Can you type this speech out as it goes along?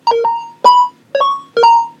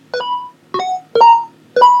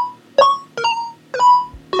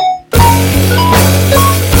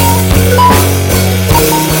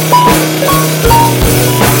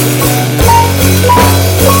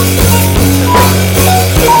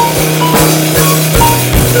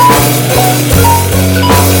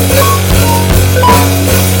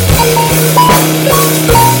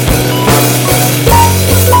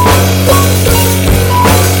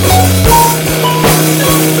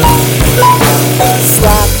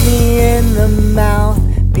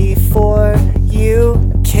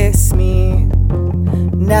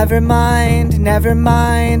never mind, never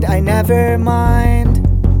mind, I never mind.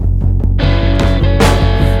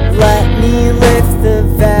 Let me lift the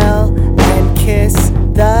veil and kiss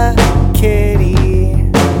the kitty.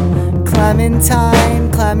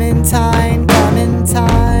 Clementine, Clementine,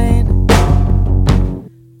 Clementine.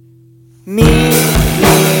 Me,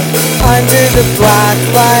 under the black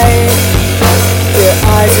light. Your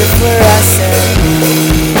eyes are fluorescent.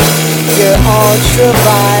 You're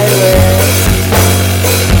ultraviolet.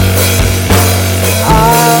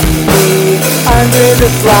 I'll be under the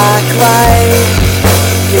black light.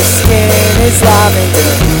 Your skin is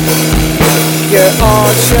lavender. You're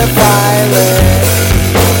ultraviolet.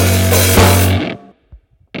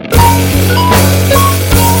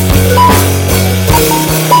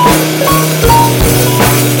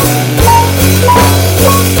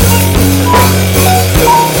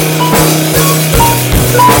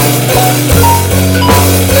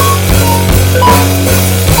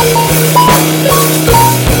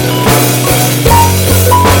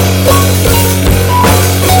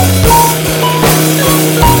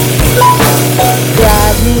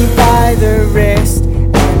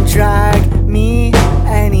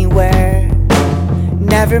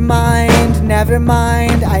 Never mind, never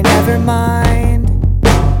mind, I never mind.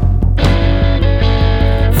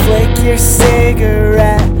 Flick your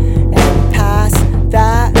cigarette and pass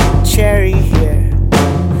that cherry here.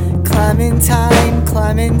 Clementine,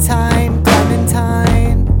 Clementine,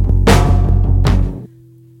 Clementine.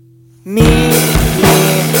 Me,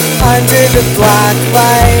 under the black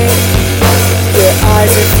light. Your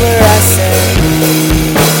eyes are fluorescent.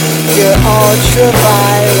 You're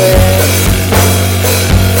ultraviolet.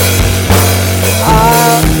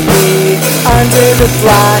 I'll be under the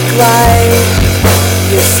black light.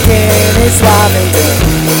 Your skin is lavender.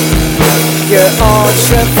 You're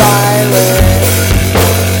ultraviolet.